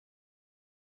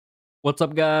What's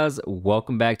up, guys?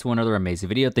 Welcome back to another amazing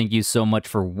video. Thank you so much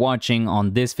for watching.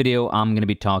 On this video, I'm going to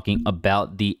be talking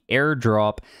about the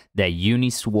airdrop that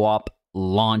Uniswap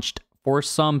launched for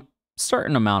some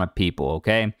certain amount of people,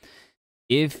 okay?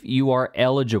 If you are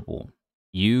eligible,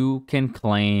 you can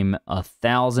claim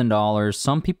 $1,000.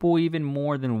 Some people even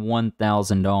more than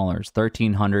 $1,000,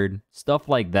 $1,300, stuff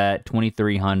like that,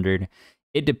 $2,300.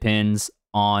 It depends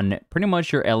on pretty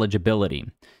much your eligibility.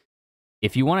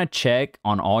 If you want to check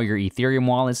on all your Ethereum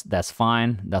wallets, that's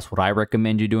fine. That's what I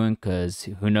recommend you doing, because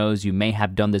who knows, you may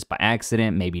have done this by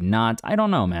accident, maybe not. I don't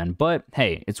know, man. But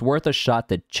hey, it's worth a shot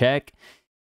to check.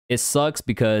 It sucks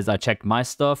because I checked my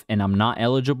stuff and I'm not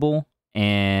eligible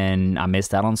and I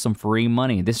missed out on some free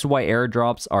money. This is why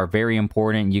airdrops are very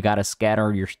important. You got to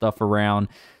scatter your stuff around,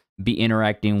 be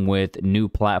interacting with new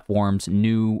platforms,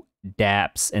 new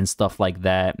dApps and stuff like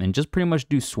that, and just pretty much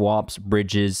do swaps,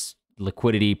 bridges,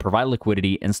 liquidity, provide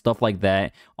liquidity and stuff like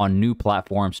that on new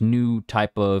platforms, new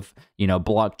type of,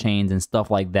 blockchains and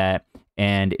stuff like that.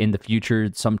 And in the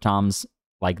future, sometimes,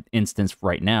 like instance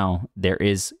right now, there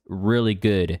is really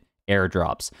good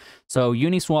airdrops. So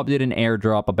Uniswap did an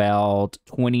airdrop about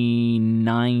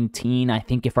 2019, I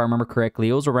think, if I remember correctly.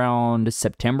 It was around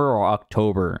September or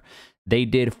October. They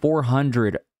did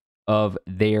 400 of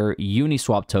their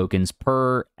Uniswap tokens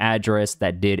per address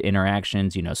that did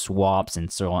interactions, swaps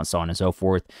and so on and so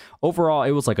forth. Overall,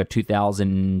 it was like a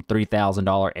 $2,000,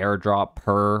 $3,000 airdrop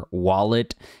per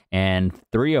wallet, and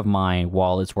 3 of my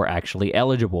wallets were actually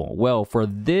eligible. Well, for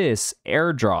this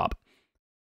airdrop,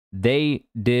 they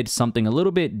did something a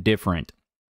little bit different.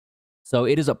 So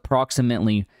it is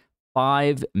approximately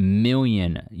 5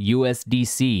 million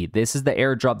USDC. This is the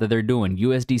airdrop that they're doing,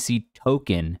 USDC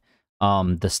token.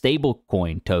 The stable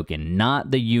coin token,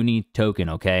 not the Uni token,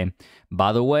 okay?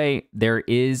 By the way, there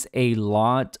is a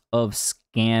lot of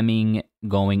scamming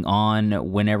going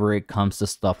on whenever it comes to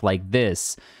stuff like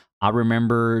this. I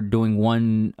remember doing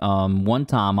one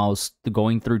time I was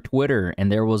going through Twitter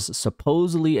and there was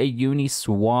supposedly a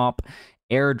Uniswap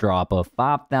airdrop of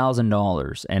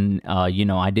 $5,000, and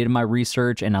I did my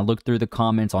research and I looked through the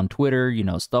comments on Twitter,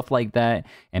 stuff like that,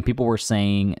 and people were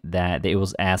saying that it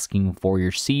was asking for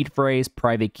your seed phrase,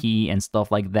 private key, and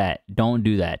stuff like that. Don't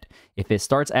do that. If it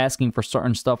starts asking for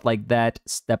certain stuff like that,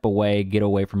 step away, get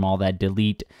away from all that,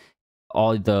 delete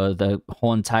all the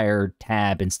whole entire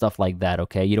tab and stuff like that,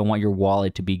 okay? You don't want your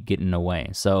wallet to be getting away.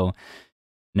 So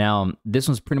now this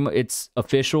one's pretty much, it's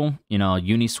official,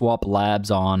 Uniswap Labs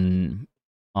on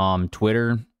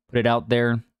Twitter put it out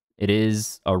there. It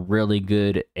is a really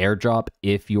good airdrop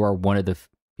if you are one of the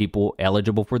people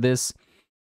eligible for this.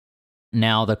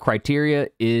 Now, the criteria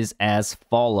is as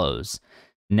follows.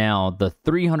 Now, the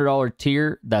 $300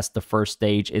 tier, that's the first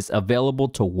stage, is available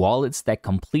to wallets that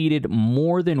completed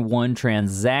more than one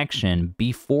transaction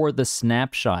before the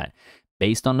snapshot.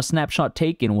 Based on the snapshot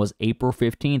taken was April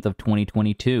 15th of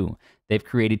 2022. They've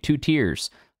created 2 tiers.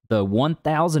 The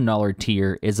 $1,000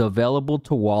 tier is available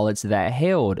to wallets that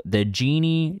held the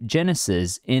Genie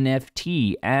Genesis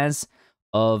NFT as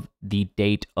of the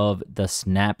date of the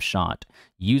snapshot.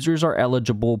 Users are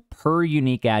eligible per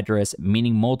unique address,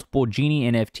 meaning multiple Genie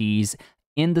NFTs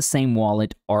in the same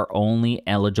wallet are only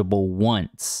eligible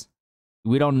once.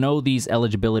 We don't know these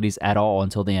eligibilities at all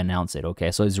until they announce it,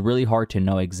 okay? So it's really hard to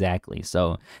know exactly.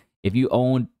 So if you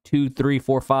own 2, 3,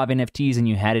 4, 5 NFTs and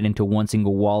you had it into one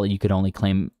single wallet, you could only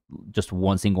claim just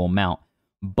one single amount.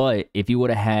 But if you would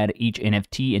have had each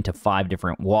NFT into 5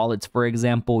 different wallets, for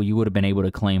example, you would have been able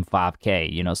to claim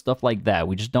 5K, stuff like that.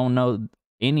 We just don't know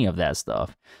any of that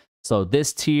stuff. So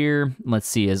this tier, let's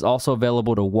see, is also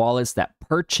available to wallets that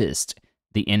purchased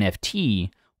the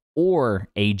NFT or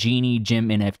a Genie Gem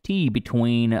NFT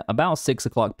between about 6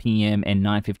 o'clock p.m. and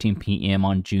 9:15 p.m.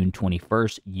 on June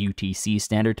 21st UTC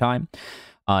Standard Time.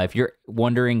 If you're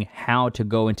wondering how to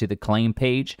go into the claim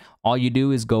page, all you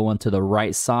do is go onto the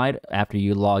right side after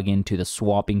you log into the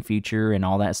swapping feature and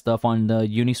all that stuff on the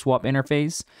Uniswap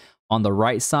interface. On the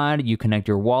right side, you connect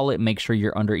your wallet, make sure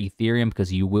you're under Ethereum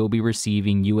because you will be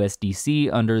receiving USDC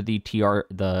under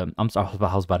the I'm sorry,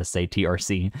 I was about to say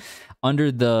TRC,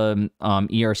 under the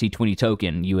ERC20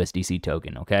 token, USDC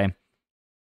token, okay?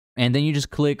 And then you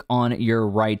just click on your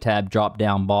right tab, drop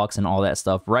down box and all that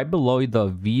stuff. Right below the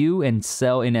view and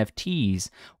sell NFTs,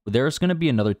 there's going to be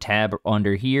another tab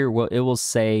under here. Well, it will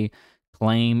say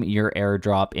claim your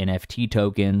airdrop NFT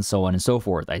token, so on and so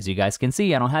forth. As you guys can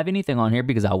see, I don't have anything on here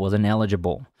because I wasn't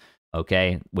eligible,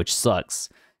 okay, which sucks.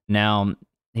 Now,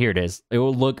 here it is. It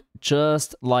will look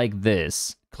just like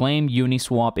this. Claim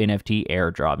Uniswap NFT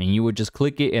airdrop, and you would just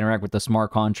click it, interact with the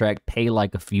smart contract, pay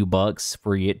like a few bucks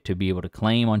for it to be able to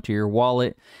claim onto your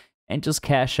wallet, and just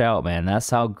cash out, man. That's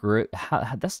how great,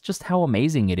 that's just how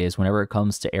amazing it is whenever it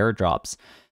comes to airdrops.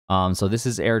 So this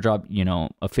is airdrop, you know,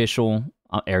 official,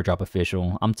 airdrop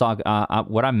official. I'm talking,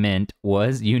 what I meant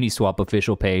was Uniswap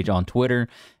official page on Twitter.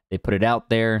 They put it out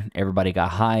there. Everybody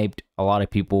got hyped. A lot of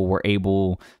people were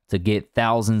able to get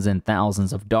thousands and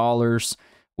thousands of dollars,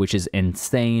 which is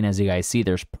insane. As you guys see,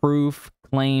 there's proof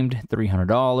claimed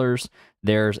 $300.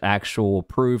 There's actual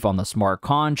proof on the smart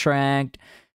contract,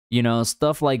 you know,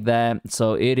 stuff like that.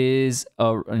 So it is,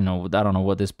 you know, I don't know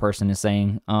what this person is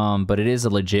saying, but it is a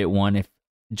legit one. If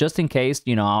just in case,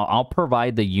 you know, I'll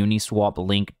provide the Uniswap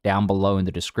link down below in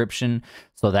the description,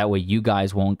 so that way you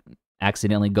guys won't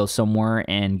accidentally go somewhere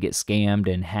and get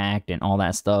scammed and hacked and all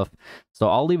that stuff. So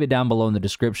I'll leave it down below in the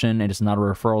description. It is not a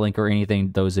referral link or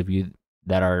anything, those of you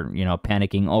that are, you know,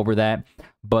 panicking over that.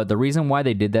 But the reason why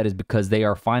they did that is because they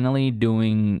are finally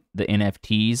doing the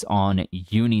NFTs on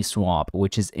Uniswap,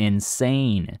 which is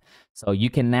insane. So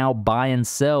you can now buy and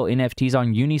sell NFTs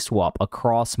on Uniswap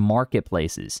across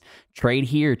marketplaces. Trade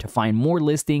here to find more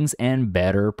listings and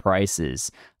better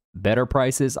prices. Better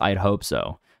prices? I'd hope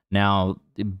so. Now,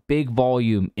 the big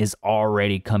volume is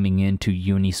already coming into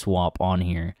Uniswap on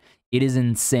here. It is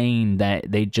insane that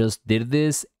they just did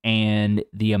this, and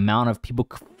the amount of people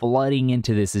flooding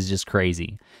into this is just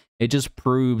crazy. It just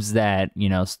proves that, you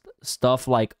know, stuff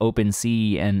like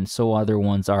OpenSea and so other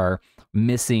ones are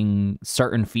missing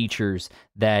certain features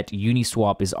that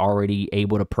Uniswap is already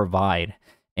able to provide.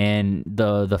 And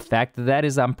the fact of that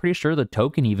is, I'm pretty sure the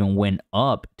token even went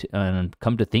up,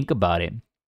 come to think about it.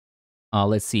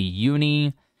 Let's see,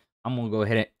 Uni. I'm gonna go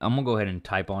ahead and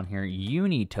type on here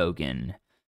Uni token.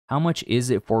 How much is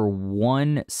it for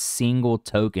one single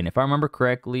token? If I remember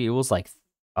correctly, it was like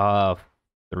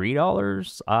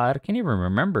 $3. I can't even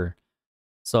remember.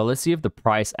 So let's see if the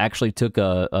price actually took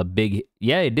a big,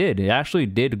 yeah, it did. It actually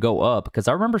did go up, because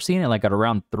I remember seeing it like at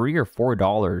around $3 or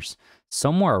 $4,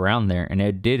 somewhere around there, and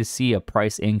it did see a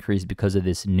price increase because of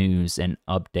this news and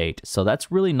update. So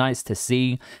that's really nice to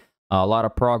see. A lot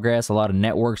of progress. A lot of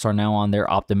networks are now on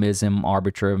there, Optimism,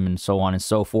 Arbitrum, and so on and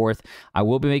so forth. I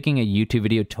will be making a YouTube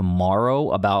video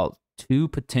tomorrow about 2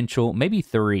 potential, maybe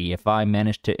 3, if I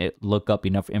manage to look up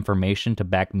enough information to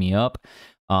back me up.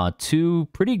 2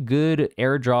 pretty good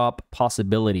airdrop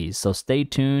possibilities. So stay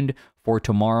tuned for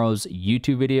tomorrow's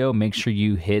YouTube video. Make sure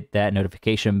you hit that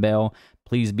notification bell.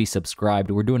 Please be subscribed.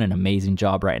 We're doing an amazing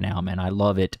job right now, man. I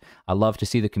love it. I love to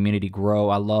see the community grow.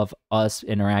 I love us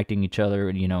interacting each other,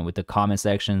 you know, with the comment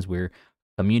sections. We're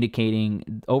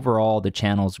communicating. Overall, the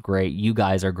channel's great. You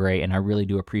guys are great, and I really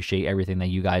do appreciate everything that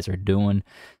you guys are doing.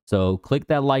 So click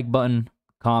that like button,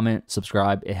 comment,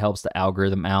 subscribe. It helps the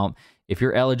algorithm out. If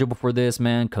you're eligible for this,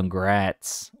 man,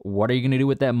 congrats. What are you going to do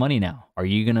with that money now? Are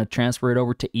you going to transfer it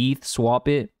over to ETH, swap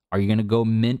it? Are you going to go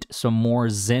mint some more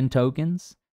Zen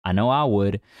tokens? I know I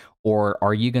would. Or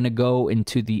are you going to go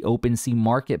into the OpenSea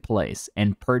marketplace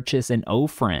and purchase an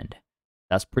O-Friend?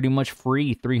 That's pretty much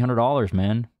free, $300,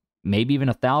 man. Maybe even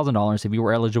 $1,000 if you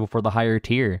were eligible for the higher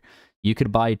tier. You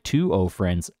could buy 2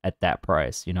 O-Friends at that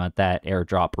price, you know, at that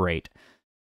airdrop rate.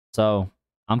 So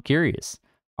I'm curious.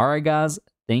 All right, guys.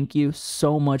 Thank you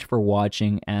so much for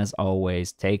watching. As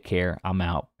always, take care. I'm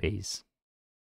out. Peace.